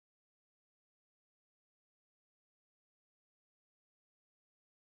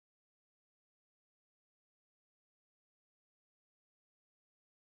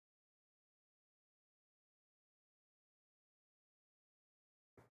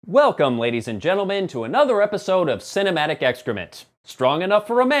Welcome, ladies and gentlemen, to another episode of Cinematic Excrement. Strong enough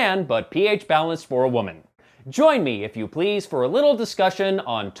for a man, but pH balanced for a woman. Join me, if you please, for a little discussion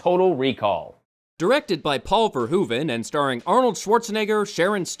on Total Recall. Directed by Paul Verhoeven and starring Arnold Schwarzenegger,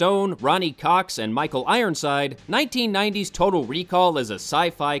 Sharon Stone, Ronnie Cox, and Michael Ironside, 1990's Total Recall is a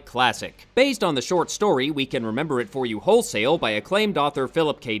sci-fi classic. Based on the short story We Can Remember It For You Wholesale by acclaimed author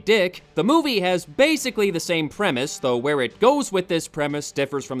Philip K. Dick, the movie has basically the same premise, though where it goes with this premise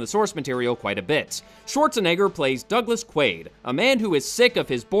differs from the source material quite a bit. Schwarzenegger plays Douglas Quaid, a man who is sick of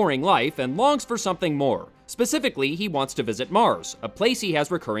his boring life and longs for something more. Specifically, he wants to visit Mars, a place he has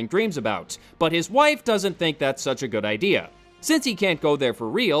recurring dreams about, but his wife doesn't think that's such a good idea. Since he can't go there for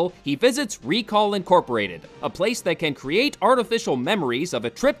real, he visits Recall Incorporated, a place that can create artificial memories of a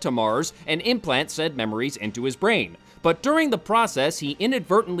trip to Mars and implant said memories into his brain. But during the process, he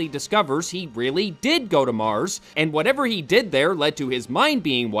inadvertently discovers he really did go to Mars, and whatever he did there led to his mind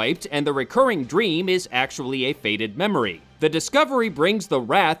being wiped, and the recurring dream is actually a faded memory. The discovery brings the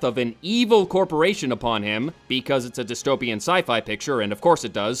wrath of an evil corporation upon him, because it's a dystopian sci-fi picture, and of course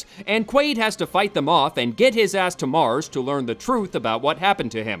it does, and Quaid has to fight them off and get his ass to Mars to learn the truth about what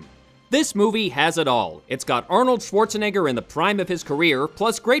happened to him. This movie has it all. It's got Arnold Schwarzenegger in the prime of his career,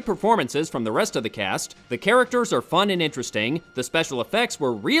 plus great performances from the rest of the cast. The characters are fun and interesting, the special effects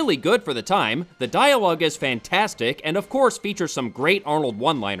were really good for the time, the dialogue is fantastic, and of course features some great Arnold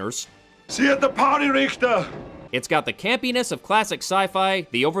one-liners. See you at the party, Richter! It's got the campiness of classic sci-fi,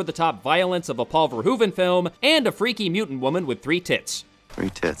 the over-the-top violence of a Paul Verhoeven film, and a freaky mutant woman with 3 tits. 3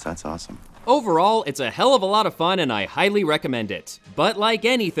 tits, that's awesome. Overall, it's a hell of a lot of fun and I highly recommend it. But like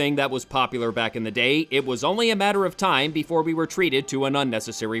anything that was popular back in the day, it was only a matter of time before we were treated to an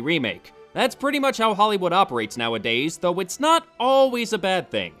unnecessary remake. That's pretty much how Hollywood operates nowadays, though it's not always a bad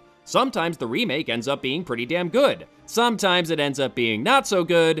thing. Sometimes the remake ends up being pretty damn good. Sometimes it ends up being not so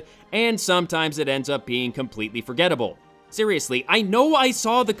good, and sometimes it ends up being completely forgettable. Seriously, I know I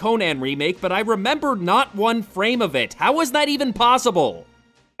saw the Conan remake, but I remember not one frame of it. How is that even possible?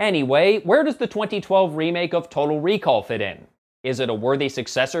 Anyway, where does the 2012 remake of Total Recall fit in? Is it a worthy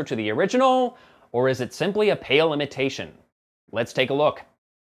successor to the original, or is it simply a pale imitation? Let's take a look.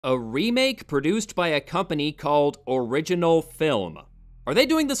 A remake produced by a company called Original Film. Are they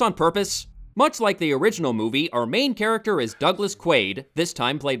doing this on purpose? Much like the original movie, our main character is Douglas Quaid, this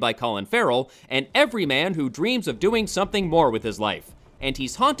time played by Colin Farrell, an everyman who dreams of doing something more with his life. And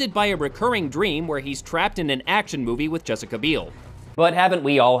he's haunted by a recurring dream where he's trapped in an action movie with Jessica Biel. But haven't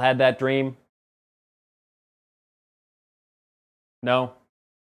we all had that dream? No?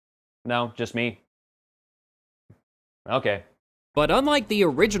 No, just me? Okay. But unlike the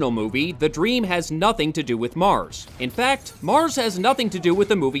original movie, the dream has nothing to do with Mars. In fact, Mars has nothing to do with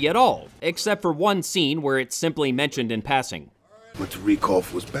the movie at all, except for one scene where it's simply mentioned in passing. Went to Recall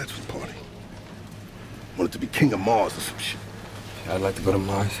for his bachelor party. Wanted to be king of Mars or some shit. I'd like to go to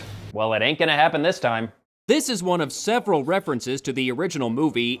Mars. Well, it ain't gonna happen this time. This is one of several references to the original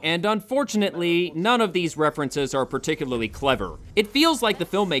movie, and unfortunately, none of these references are particularly clever. It feels like the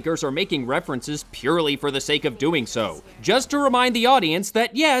filmmakers are making references purely for the sake of doing so, just to remind the audience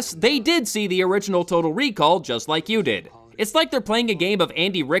that yes, they did see the original Total Recall just like you did. It's like they're playing a game of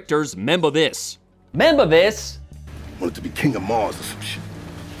Andy Richter's Member This. Member This? Wanted to be king of Mars or some shit.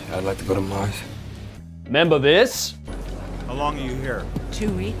 I'd like to go to Mars. Member This? How long are you here? 2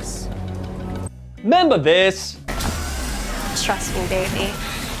 weeks. Remember this? Trust me, baby.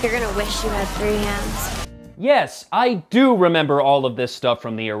 You're gonna wish you had 3 hands. Yes, I do remember all of this stuff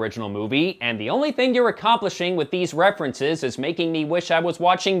from the original movie, and the only thing you're accomplishing with these references is making me wish I was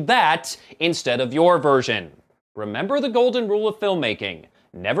watching that instead of your version. Remember the golden rule of filmmaking.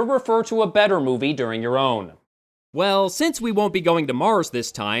 Never refer to a better movie during your own. Well, since we won't be going to Mars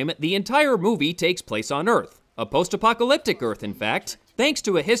this time, the entire movie takes place on Earth. A post-apocalyptic Earth, in fact. Thanks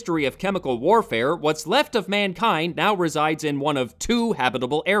to a history of chemical warfare, what's left of mankind now resides in one of 2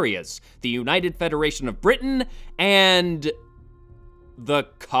 habitable areas, the United Federation of Britain and the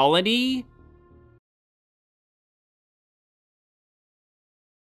colony?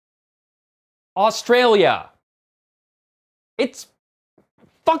 Australia. It's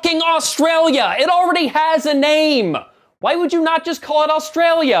fucking Australia! It already has a name! Why would you not just call it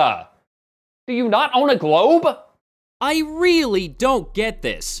Australia? Do you not own a globe? I really don't get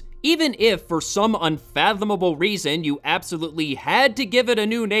this. Even if, for some unfathomable reason, you absolutely had to give it a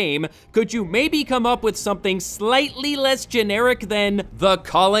new name, could you maybe come up with something slightly less generic than the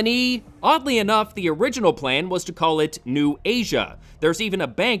colony? Oddly enough, the original plan was to call it New Asia. There's even a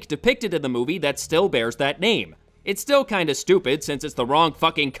bank depicted in the movie that still bears that name. It's still kinda stupid since it's the wrong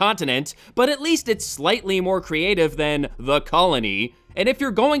fucking continent, but at least it's slightly more creative than the colony. And if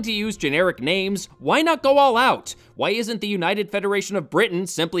you're going to use generic names, why not go all out? Why isn't the United Federation of Britain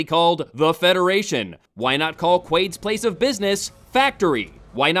simply called the Federation? Why not call Quaid's place of business Factory?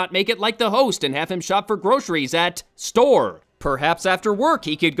 Why not make it like the Host and have him shop for groceries at Store? Perhaps after work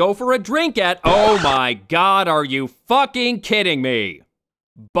he could go for a drink at, oh my god, are you fucking kidding me?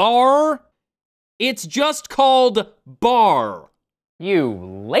 Bar? It's just called Bar. You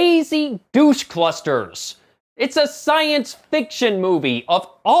lazy douche clusters. It's a science fiction movie. Of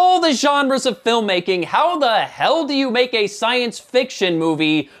all the genres of filmmaking, how the hell do you make a science fiction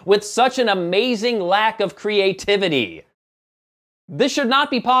movie with such an amazing lack of creativity? This should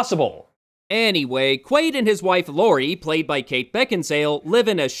not be possible. Anyway, Quaid and his wife Lori, played by Kate Beckinsale, live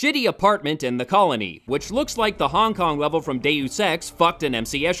in a shitty apartment in the colony, which looks like the Hong Kong level from Deus Ex fucked an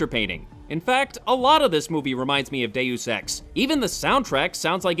MC Escher painting. In fact, a lot of this movie reminds me of Deus Ex. Even the soundtrack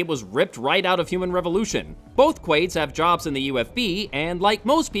sounds like it was ripped right out of Human Revolution. Both Quaids have jobs in the UFB, and like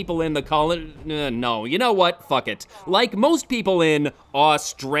most people in the colony... no, you know what? Fuck it. Like most people in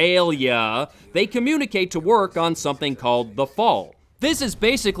Australia, they communicate to work on something called the Fall. This is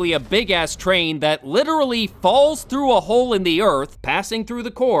basically a big-ass train that literally falls through a hole in the earth, passing through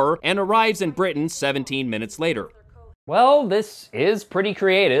the core, and arrives in Britain 17 minutes later. Well, this is pretty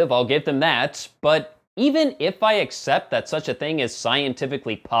creative, I'll give them that, but even if I accept that such a thing is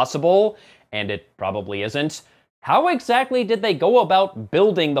scientifically possible, and it probably isn't, how exactly did they go about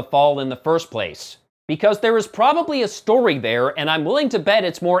building the Fall in the first place? Because there is probably a story there, and I'm willing to bet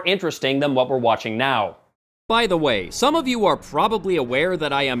it's more interesting than what we're watching now. By the way, some of you are probably aware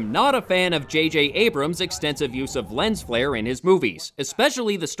that I am not a fan of J.J. Abrams' extensive use of lens flare in his movies,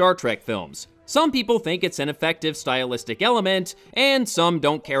 especially the Star Trek films. Some people think it's an effective stylistic element, and some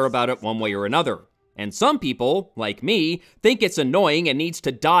don't care about it one way or another. And some people, like me, think it's annoying and needs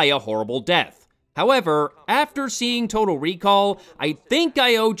to die a horrible death. However, after seeing Total Recall, I think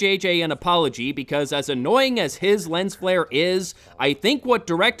I owe JJ an apology because as annoying as his lens flare is, I think what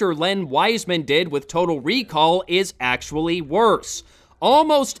director Len Wiseman did with Total Recall is actually worse.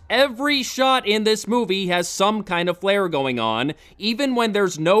 Almost every shot in this movie has some kind of flare going on, even when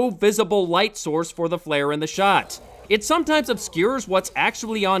there's no visible light source for the flare in the shot. It sometimes obscures what's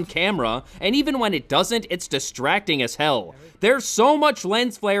actually on camera, and even when it doesn't, it's distracting as hell. There's so much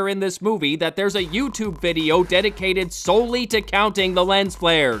lens flare in this movie that there's a YouTube video dedicated solely to counting the lens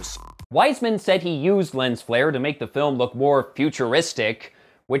flares. Wiseman said he used lens flare to make the film look more futuristic,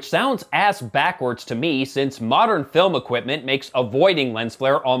 which sounds ass backwards to me since modern film equipment makes avoiding lens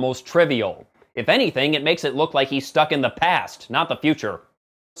flare almost trivial. If anything, it makes it look like he's stuck in the past, not the future.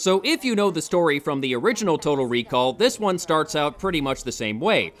 So if you know the story from the original Total Recall, this one starts out pretty much the same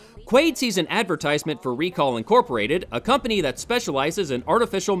way. Quaid sees an advertisement for Recall Incorporated, a company that specializes in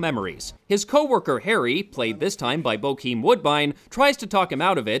artificial memories. His co-worker Harry, played this time by Bokeem Woodbine, tries to talk him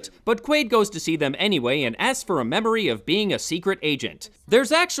out of it, but Quaid goes to see them anyway and asks for a memory of being a secret agent.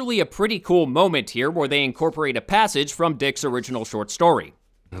 There's actually a pretty cool moment here where they incorporate a passage from Dick's original short story.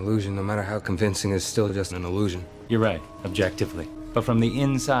 An illusion, no matter how convincing, is still just an illusion. You're right, objectively. But from the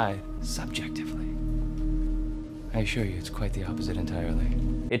inside, subjectively. I assure you, it's quite the opposite entirely.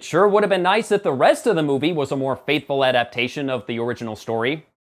 It sure would have been nice if the rest of the movie was a more faithful adaptation of the original story.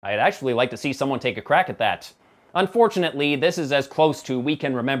 I'd actually like to see someone take a crack at that. Unfortunately, this is as close to We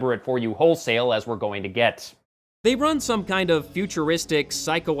Can Remember It For You wholesale as we're going to get. They run some kind of futuristic,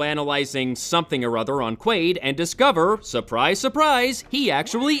 psychoanalyzing something or other on Quaid and discover, surprise, surprise, he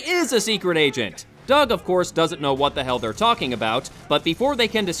actually is a secret agent. Doug, of course, doesn't know what the hell they're talking about, but before they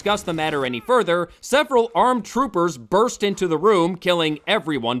can discuss the matter any further, several armed troopers burst into the room, killing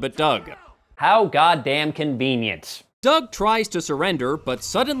everyone but Doug. How goddamn convenient. Doug tries to surrender, but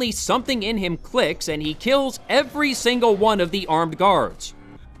suddenly something in him clicks and he kills every single one of the armed guards.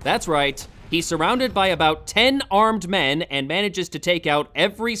 That's right, he's surrounded by about 10 armed men and manages to take out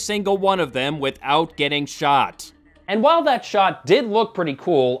every single one of them without getting shot. And while that shot did look pretty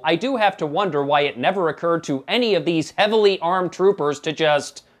cool, I do have to wonder why it never occurred to any of these heavily armed troopers to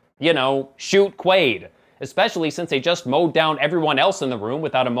just, you know, shoot Quaid. Especially since they just mowed down everyone else in the room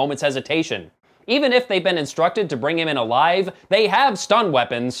without a moment's hesitation. Even if they've been instructed to bring him in alive, they have stun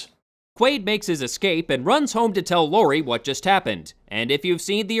weapons. Quaid makes his escape and runs home to tell Lori what just happened. And if you've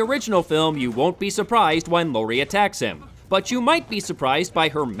seen the original film, you won't be surprised when Lori attacks him. But you might be surprised by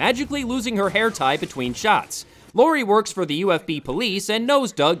her magically losing her hair tie between shots. Lori works for the UFB police and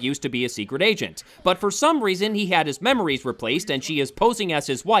knows Doug used to be a secret agent, but for some reason he had his memories replaced and she is posing as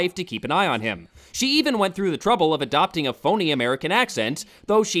his wife to keep an eye on him. She even went through the trouble of adopting a phony American accent,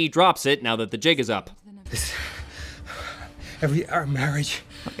 though she drops it now that the jig is up. Our marriage.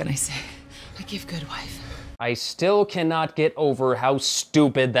 What can I say? I give good wife. I still cannot get over how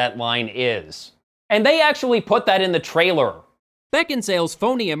stupid that line is. And they actually put that in the trailer. Beckinsale's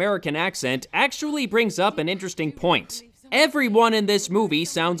phony American accent actually brings up an interesting point. Everyone in this movie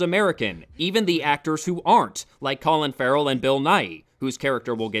sounds American, even the actors who aren't, like Colin Farrell and Bill Nighy, whose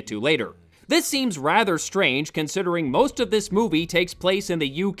character we'll get to later. This seems rather strange considering most of this movie takes place in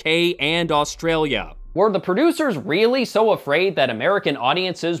the UK and Australia. Were the producers really so afraid that American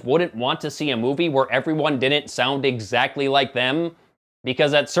audiences wouldn't want to see a movie where everyone didn't sound exactly like them?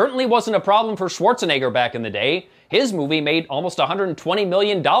 Because that certainly wasn't a problem for Schwarzenegger back in the day. His movie made almost $120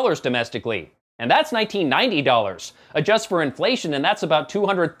 million domestically. And that's $1990. Adjust for inflation and that's about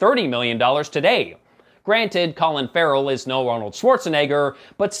 $230 million today. Granted, Colin Farrell is no Arnold Schwarzenegger,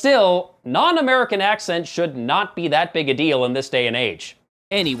 but still, non-American accents should not be that big a deal in this day and age.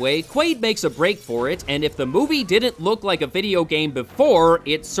 Anyway, Quaid makes a break for it, and if the movie didn't look like a video game before,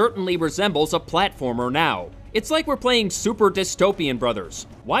 it certainly resembles a platformer now. It's like we're playing Super Dystopian Brothers.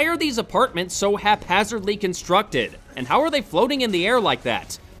 Why are these apartments so haphazardly constructed? And how are they floating in the air like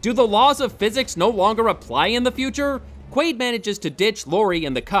that? Do the laws of physics no longer apply in the future? Quaid manages to ditch Laurie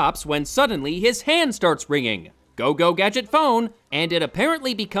and the cops when suddenly his hand starts ringing. Go gadget phone, and it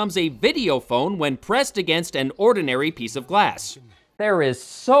apparently becomes a video phone when pressed against an ordinary piece of glass. There is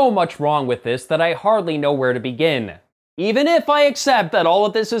so much wrong with this that I hardly know where to begin. Even if I accept that all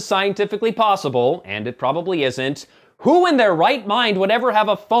of this is scientifically possible, and it probably isn't, who in their right mind would ever have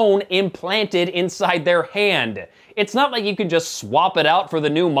a phone implanted inside their hand? It's not like you can just swap it out for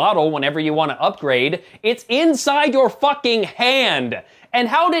the new model whenever you want to upgrade. It's inside your fucking hand! And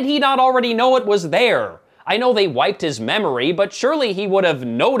how did he not already know it was there? I know they wiped his memory, but surely he would have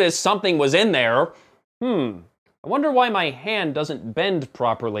noticed something was in there. I wonder why my hand doesn't bend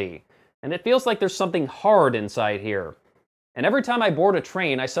properly. And it feels like there's something hard inside here. And every time I board a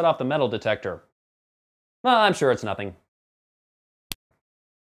train, I set off the metal detector. Well, I'm sure it's nothing.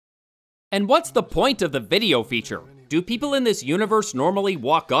 And what's the point of the video feature? Do people in this universe normally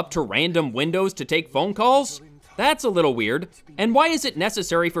walk up to random windows to take phone calls? That's a little weird. And why is it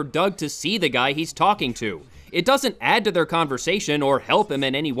necessary for Doug to see the guy he's talking to? It doesn't add to their conversation or help him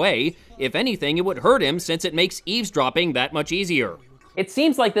in any way. If anything, it would hurt him since it makes eavesdropping that much easier. It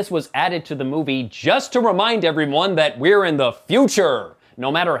seems like this was added to the movie just to remind everyone that we're in the future,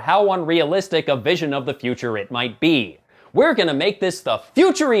 no matter how unrealistic a vision of the future it might be. We're gonna make this the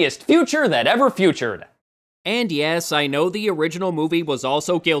futuriest future that ever futured. And yes, I know the original movie was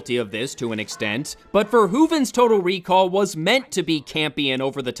also guilty of this to an extent, but Verhoeven's Total Recall was meant to be campy and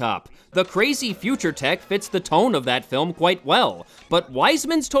over the top. The crazy future tech fits the tone of that film quite well, but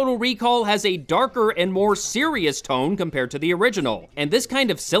Weisman's Total Recall has a darker and more serious tone compared to the original, and this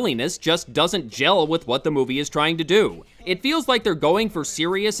kind of silliness just doesn't gel with what the movie is trying to do. It feels like they're going for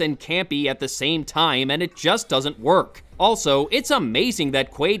serious and campy at the same time, and it just doesn't work. Also, it's amazing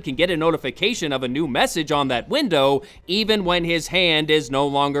that Quaid can get a notification of a new message on that window, even when his hand is no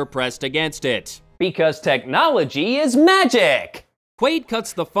longer pressed against it. Because technology is magic! Quaid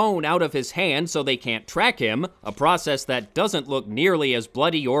cuts the phone out of his hand so they can't track him, a process that doesn't look nearly as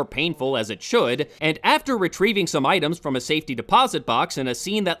bloody or painful as it should, and after retrieving some items from a safety deposit box in a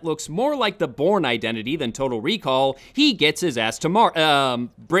scene that looks more like the Bourne Identity than Total Recall, he gets his ass to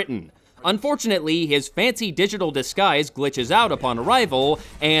Britain. Unfortunately, his fancy digital disguise glitches out upon arrival,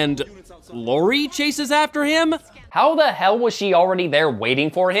 and Laurie chases after him? How the hell was she already there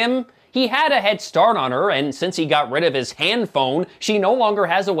waiting for him? He had a head start on her, and since he got rid of his hand phone, she no longer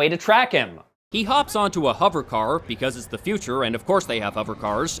has a way to track him. He hops onto a hover car, because it's the future, and of course they have hover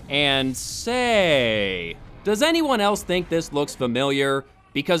cars, and say, does anyone else think this looks familiar?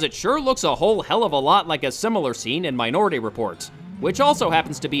 Because it sure looks a whole hell of a lot like a similar scene in Minority Report, which also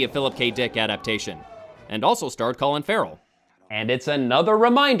happens to be a Philip K. Dick adaptation, and also starred Colin Farrell. And it's another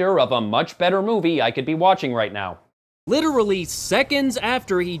reminder of a much better movie I could be watching right now. Literally seconds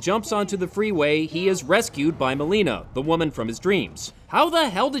after he jumps onto the freeway, he is rescued by Melina, the woman from his dreams. How the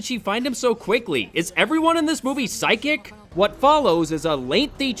hell did she find him so quickly? Is everyone in this movie psychic? What follows is a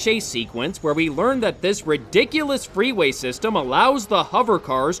lengthy chase sequence where we learn that this ridiculous freeway system allows the hover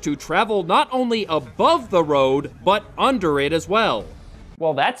cars to travel not only above the road, but under it as well.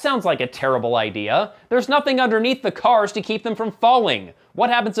 Well, that sounds like a terrible idea. There's nothing underneath the cars to keep them from falling.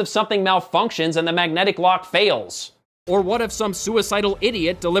 What happens if something malfunctions and the magnetic lock fails? Or what if some suicidal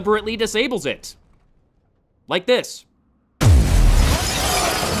idiot deliberately disables it? Like this.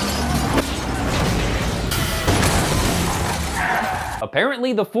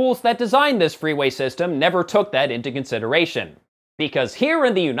 Apparently, the fools that designed this freeway system never took that into consideration. Because here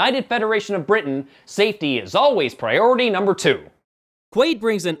in the United Federation of Britain, safety is always priority number 2. Quaid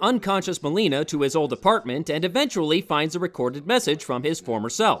brings an unconscious Melina to his old apartment and eventually finds a recorded message from his former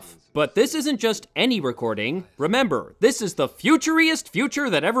self. But this isn't just any recording. Remember, this is the futuriest future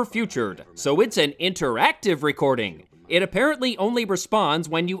that ever futured, so it's an interactive recording. It apparently only responds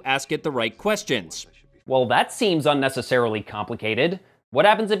when you ask it the right questions. Well, that seems unnecessarily complicated. What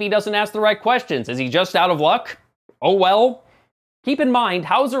happens if he doesn't ask the right questions? Is he just out of luck? Oh well. Keep in mind,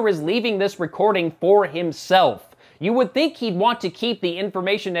 Hauser is leaving this recording for himself. You would think he'd want to keep the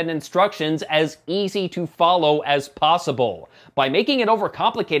information and instructions as easy to follow as possible. By making it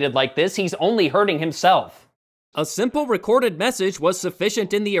overcomplicated like this, he's only hurting himself. A simple recorded message was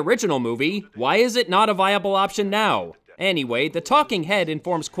sufficient in the original movie. Why is it not a viable option now? Anyway, the talking head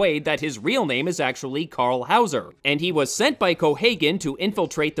informs Quaid that his real name is actually Carl Hauser, and he was sent by Cohaagen to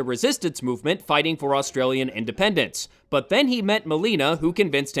infiltrate the resistance movement fighting for Australian independence. But then he met Melina, who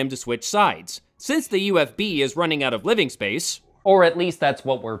convinced him to switch sides. Since the UFB is running out of living space, or at least that's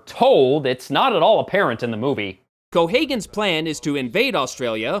what we're told, it's not at all apparent in the movie. Cohaagen's plan is to invade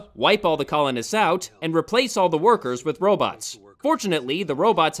Australia, wipe all the colonists out, and replace all the workers with robots. Fortunately, the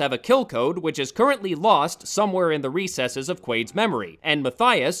robots have a kill code which is currently lost somewhere in the recesses of Quaid's memory, and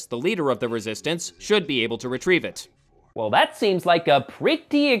Matthias, the leader of the resistance, should be able to retrieve it. Well, that seems like a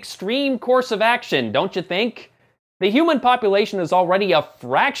pretty extreme course of action, don't you think? The human population is already a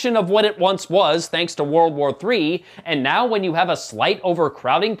fraction of what it once was thanks to World War III, and now when you have a slight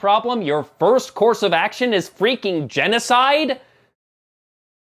overcrowding problem, your first course of action is freaking genocide?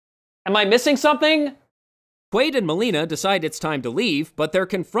 Am I missing something? Quaid and Melina decide it's time to leave, but they're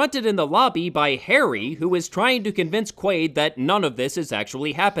confronted in the lobby by Harry, who is trying to convince Quaid that none of this is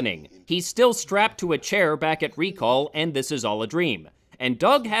actually happening. He's still strapped to a chair back at Recall, and this is all a dream. And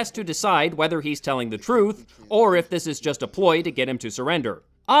Doug has to decide whether he's telling the truth, or if this is just a ploy to get him to surrender.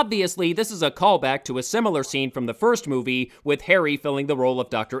 Obviously, this is a callback to a similar scene from the first movie, with Harry filling the role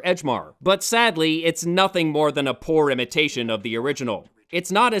of Dr. Edgemar. But sadly, it's nothing more than a poor imitation of the original.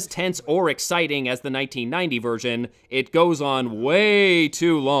 It's not as tense or exciting as the 1990 version, it goes on way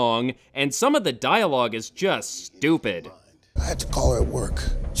too long, and some of the dialogue is just stupid. I had to call her at work.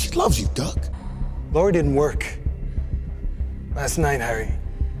 She loves you, Doug. Lori didn't work. Last night, Harry.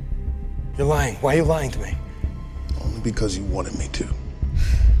 You're lying. Why are you lying to me? Only because you wanted me to.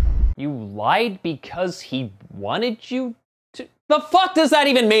 You lied because he wanted you to? The fuck does that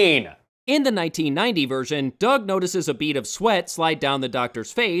even mean? In the 1990 version, Doug notices a bead of sweat slide down the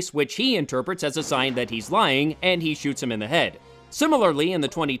doctor's face, which he interprets as a sign that he's lying, and he shoots him in the head. Similarly, in the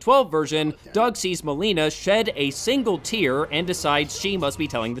 2012 version, Doug sees Melina shed a single tear and decides she must be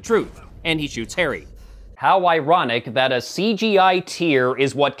telling the truth, and he shoots Harry. How ironic that a CGI tear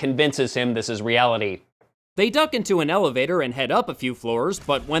is what convinces him this is reality. They duck into an elevator and head up a few floors,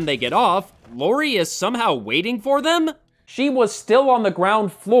 but when they get off, Lori is somehow waiting for them? She was still on the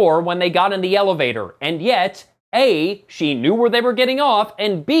ground floor when they got in the elevator, and yet, A, she knew where they were getting off,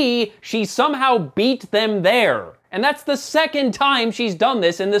 and B, she somehow beat them there. And that's the second time she's done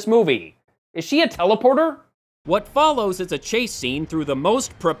this in this movie. Is she a teleporter? What follows is a chase scene through the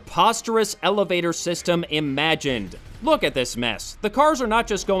most preposterous elevator system imagined. Look at this mess. The cars are not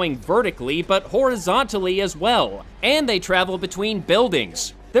just going vertically, but horizontally as well. And they travel between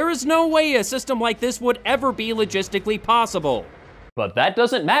buildings. There is no way a system like this would ever be logistically possible. But that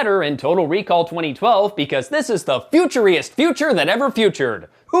doesn't matter in Total Recall 2012 because this is the futuriest future that ever futured.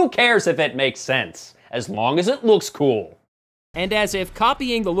 Who cares if it makes sense, as long as it looks cool. And as if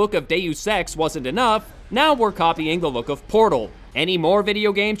copying the look of Deus Ex wasn't enough, now we're copying the look of Portal. Any more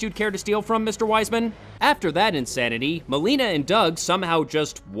video games you'd care to steal from, Mr. Wiseman? After that insanity, Melina and Doug somehow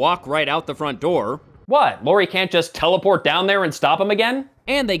just walk right out the front door. What, Lori can't just teleport down there and stop him again?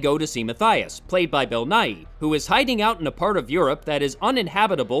 And they go to see Matthias, played by Bill Nighy, who is hiding out in a part of Europe that is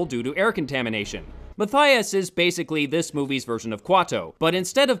uninhabitable due to air contamination. Matthias is basically this movie's version of Quato, but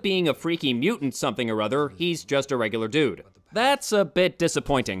instead of being a freaky mutant something or other, he's just a regular dude. That's a bit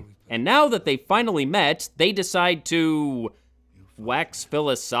disappointing. And now that they finally met, they decide to wax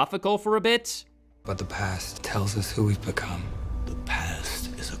philosophical for a bit. But the past tells us who we've become. The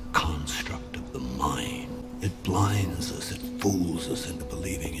past is a construct of the mind. It blinds us, it fools us into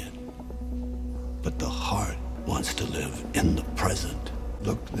believing it. But the heart wants to live in the present.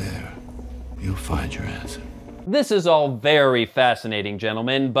 Look there. You'll find your answer. This is all very fascinating,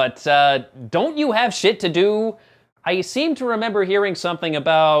 gentlemen, but don't you have shit to do? I seem to remember hearing something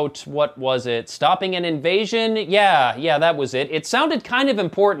about, what was it, stopping an invasion? Yeah, that was it. It sounded kind of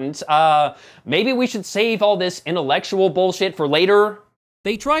important. Maybe we should save all this intellectual bullshit for later?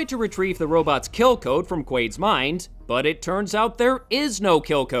 They tried to retrieve the robot's kill code from Quaid's mind, but it turns out there is no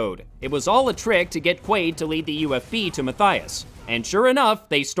kill code. It was all a trick to get Quaid to lead the UFB to Matthias. And sure enough,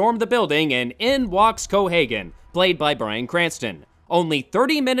 they storm the building and in walks Cohaagen, played by Bryan Cranston. Only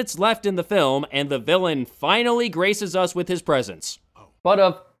 30 minutes left in the film, and the villain finally graces us with his presence. But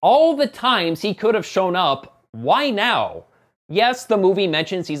of all the times he could have shown up, why now? Yes, the movie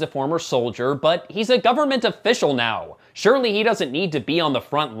mentions he's a former soldier, but he's a government official now. Surely he doesn't need to be on the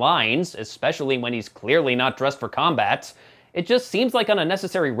front lines, especially when he's clearly not dressed for combat. It just seems like an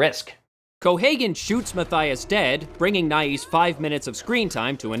unnecessary risk. Cohaagen shoots Matthias dead, bringing Nai's 5 minutes of screen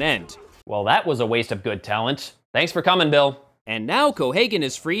time to an end. Well, that was a waste of good talent. Thanks for coming, Bill. And now Cohaagen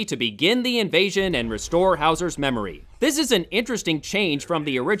is free to begin the invasion and restore Hauser's memory. This is an interesting change from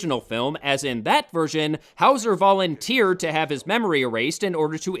the original film, as in that version, Hauser volunteered to have his memory erased in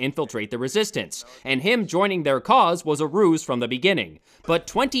order to infiltrate the resistance, and him joining their cause was a ruse from the beginning. But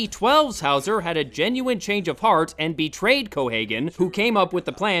 2012's Hauser had a genuine change of heart and betrayed Cohaagen, who came up with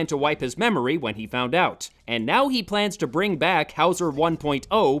the plan to wipe his memory when he found out. And now he plans to bring back Hauser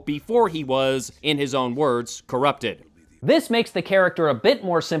 1.0 before he was, in his own words, corrupted. This makes the character a bit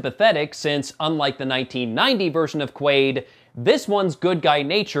more sympathetic since, unlike the 1990 version of Quaid, this one's good guy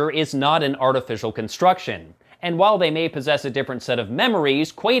nature is not an artificial construction. And while they may possess a different set of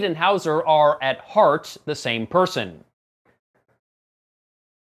memories, Quaid and Hauser are, at heart, the same person.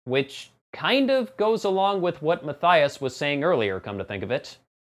 Which kind of goes along with what Matthias was saying earlier, come to think of it.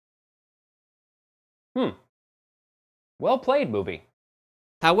 Well played, movie.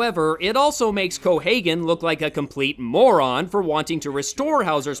 However, it also makes Cohaagen look like a complete moron for wanting to restore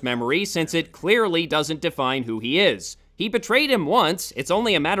Hauser's memory since it clearly doesn't define who he is. He betrayed him once, it's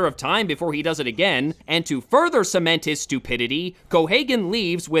only a matter of time before he does it again, and to further cement his stupidity, Cohaagen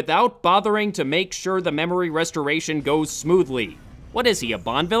leaves without bothering to make sure the memory restoration goes smoothly. What is he, a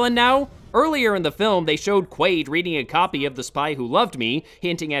Bond villain now? Earlier in the film, they showed Quaid reading a copy of The Spy Who Loved Me,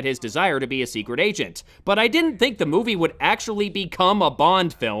 hinting at his desire to be a secret agent. But I didn't think the movie would actually become a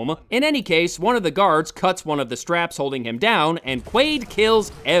Bond film. In any case, one of the guards cuts one of the straps holding him down, and Quaid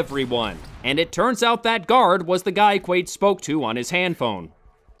kills everyone. And it turns out that guard was the guy Quaid spoke to on his handphone.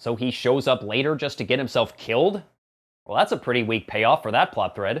 So he shows up later just to get himself killed? Well, that's a pretty weak payoff for that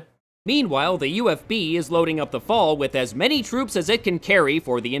plot thread. Meanwhile, the UFB is loading up the Fall with as many troops as it can carry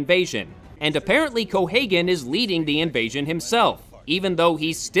for the invasion. And apparently Cohaagen is leading the invasion himself, even though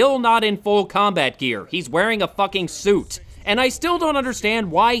he's still not in full combat gear. He's wearing a fucking suit. And I still don't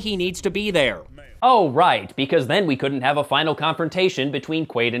understand why he needs to be there. Oh, right, because then we couldn't have a final confrontation between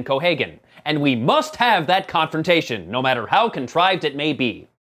Quaid and Cohaagen. And we must have that confrontation, no matter how contrived it may be.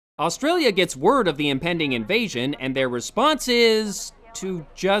 Australia gets word of the impending invasion, and their response is to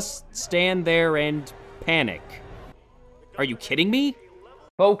just stand there and panic. Are you kidding me?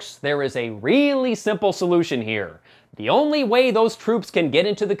 Folks, there is a really simple solution here. The only way those troops can get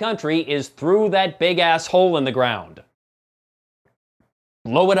into the country is through that big-ass hole in the ground.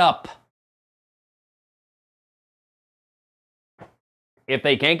 Blow it up. If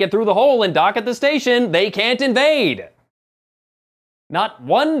they can't get through the hole and dock at the station, they can't invade. Not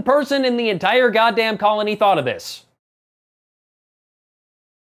one person in the entire goddamn colony thought of this.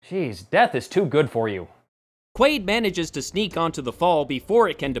 Jeez, death is too good for you. Quaid manages to sneak onto the Fall before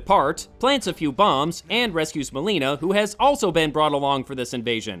it can depart, plants a few bombs, and rescues Melina, who has also been brought along for this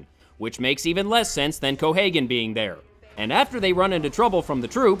invasion, which makes even less sense than Cohaagen being there. And after they run into trouble from the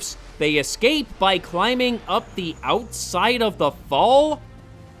troops, they escape by climbing up the outside of the Fall?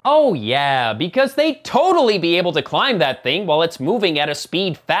 Oh yeah, because they'd totally be able to climb that thing while it's moving at a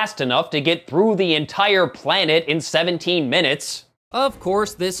speed fast enough to get through the entire planet in 17 minutes. Of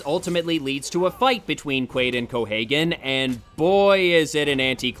course, this ultimately leads to a fight between Quaid and Cohaagen, and boy is it an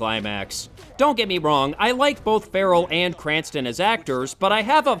anticlimax. Don't get me wrong, I like both Farrell and Cranston as actors, but I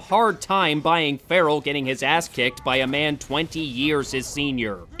have a hard time buying Farrell getting his ass kicked by a man 20 years his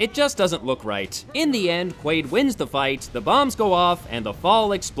senior. It just doesn't look right. In the end, Quaid wins the fight, the bombs go off, and the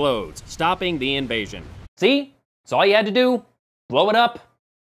Fall explodes, stopping the invasion. See? That's all you had to do. Blow it up.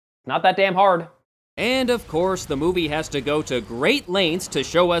 Not that damn hard. And of course, the movie has to go to great lengths to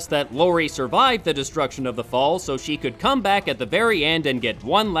show us that Laurie survived the destruction of the Fall so she could come back at the very end and get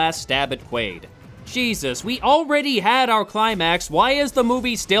one last stab at Quaid. Jesus, we already had our climax, why is the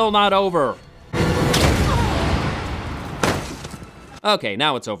movie still not over? Okay,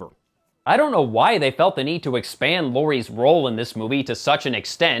 now it's over. I don't know why they felt the need to expand Laurie's role in this movie to such an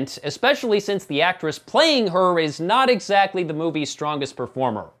extent, especially since the actress playing her is not exactly the movie's strongest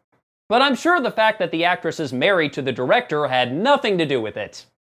performer. But I'm sure the fact that the actress is married to the director had nothing to do with it.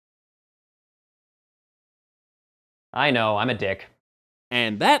 I know, I'm a dick.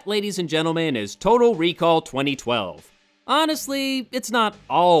 And that, ladies and gentlemen, is Total Recall 2012. Honestly, it's not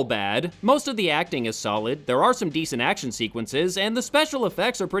all bad. Most of the acting is solid, there are some decent action sequences, and the special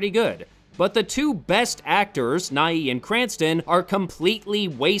effects are pretty good. But the two best actors, Nye and Cranston, are completely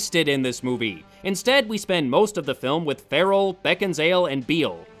wasted in this movie. Instead, we spend most of the film with Farrell, Beckinsale, and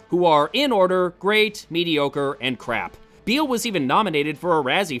Beale, who are, in order, great, mediocre, and crap. Beale was even nominated for a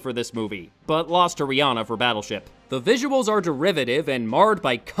Razzie for this movie, but lost to Rihanna for Battleship. The visuals are derivative and marred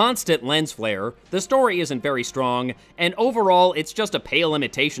by constant lens flare, the story isn't very strong, and overall, it's just a pale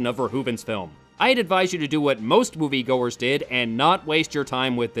imitation of Verhoeven's film. I'd advise you to do what most moviegoers did and not waste your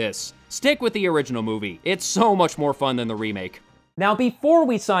time with this. Stick with the original movie. It's so much more fun than the remake. Now, before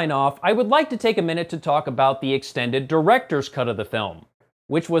we sign off, I would like to take a minute to talk about the extended director's cut of the film,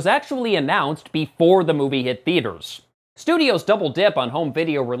 which was actually announced before the movie hit theaters. Studios double dip on home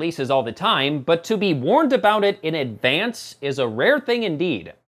video releases all the time, but to be warned about it in advance is a rare thing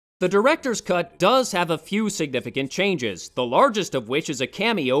indeed. The director's cut does have a few significant changes, the largest of which is a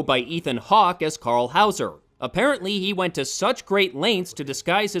cameo by Ethan Hawke as Carl Hauser. Apparently, he went to such great lengths to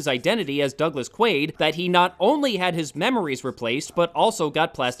disguise his identity as Douglas Quaid that he not only had his memories replaced, but also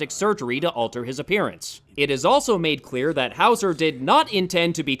got plastic surgery to alter his appearance. It is also made clear that Hauser did not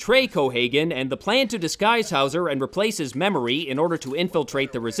intend to betray Cohaagen, and the plan to disguise Hauser and replace his memory in order to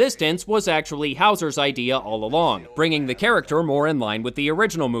infiltrate the Resistance was actually Hauser's idea all along, bringing the character more in line with the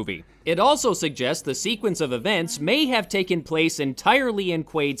original movie. It also suggests the sequence of events may have taken place entirely in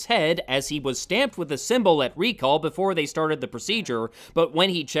Quaid's head, as he was stamped with a symbol at recall before they started the procedure, but when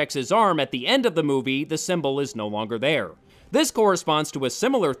he checks his arm at the end of the movie, the symbol is no longer there. This corresponds to a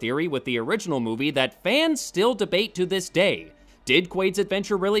similar theory with the original movie that fans still debate to this day. Did Quaid's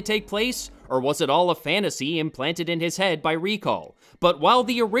adventure really take place, or was it all a fantasy implanted in his head by recall? But while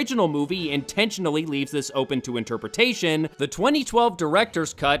the original movie intentionally leaves this open to interpretation, the 2012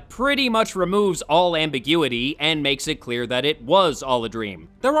 director's cut pretty much removes all ambiguity and makes it clear that it was all a dream.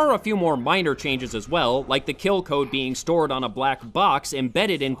 There are a few more minor changes as well, like the kill code being stored on a black box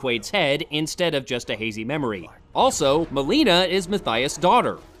embedded in Quaid's head instead of just a hazy memory. Also, Melina is Matthias'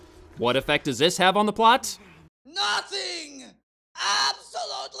 daughter. What effect does this have on the plot? Nothing!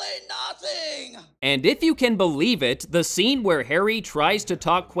 Absolutely nothing! And if you can believe it, the scene where Harry tries to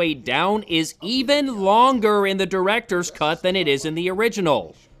talk Quaid down is even longer in the director's cut than it is in the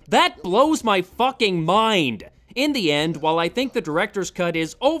original. That blows my fucking mind! In the end, while I think the director's cut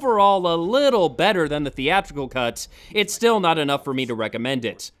is overall a little better than the theatrical cut, it's still not enough for me to recommend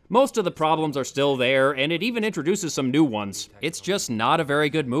it. Most of the problems are still there, and it even introduces some new ones. It's just not a very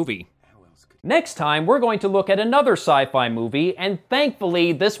good movie. Next time, we're going to look at another sci-fi movie, and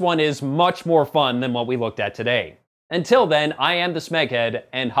thankfully, this one is much more fun than what we looked at today. Until then, I am the Smeghead,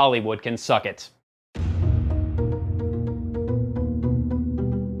 and Hollywood can suck it.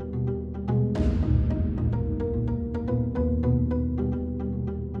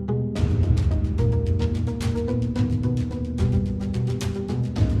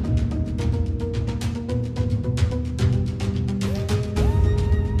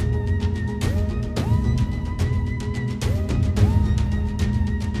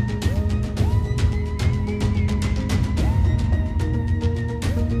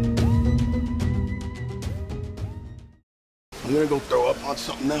 I'm gonna go throw up on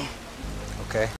something now. Okay.